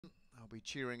They'll be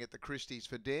cheering at the Christie's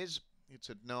for Des. It's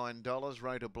at $9.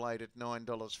 Rotor Blade at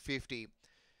 $9.50.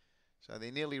 So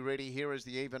they're nearly ready here as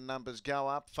the even numbers go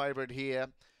up. Favourite here,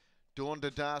 Dawn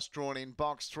to Dusk, drawn in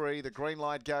box 3. The green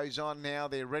light goes on now.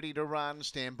 They're ready to run.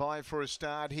 Stand by for a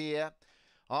start here.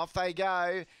 Off they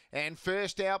go, and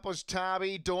first out was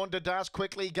Tarby. Dawn to Dusk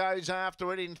quickly goes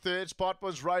after it. In third spot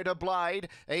was Rotor Blade.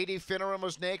 Edie Finneran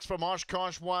was next from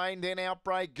Oshkosh Wayne. Then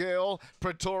Outbreak Girl,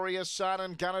 Pretoria Sun,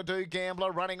 and Gonna Do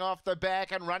Gambler running off the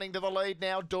back and running to the lead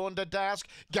now. Dawn to Dusk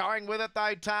going with it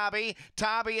though.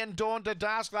 Tarby and Dawn to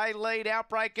Dusk they lead.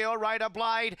 Outbreak Girl, Rotor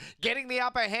Blade getting the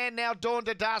upper hand now. Dawn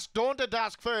to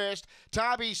Dusk first.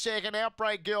 Tarby second.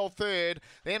 Outbreak Girl third.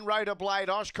 Then Rotor Blade,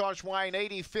 Oshkosh Wayne,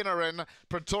 Edie Finneran,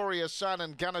 Pretoria Sun,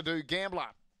 and Gonna Do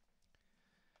Gambler.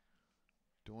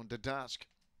 Dawn to Dusk,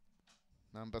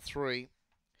 number 3,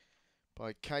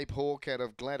 by Cape Hawk out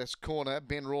of Gladys Corner.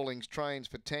 Ben Rawlings trains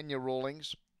for Tanya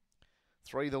Rawlings.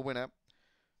 3 the winner.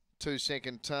 2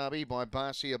 second Tarby by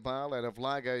Barcia Bale out of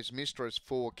Largo's Mistress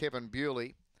for Kevin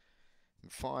Bewley.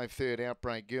 And 5 third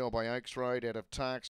Outbreak Girl by Oaks Road out of Tarks.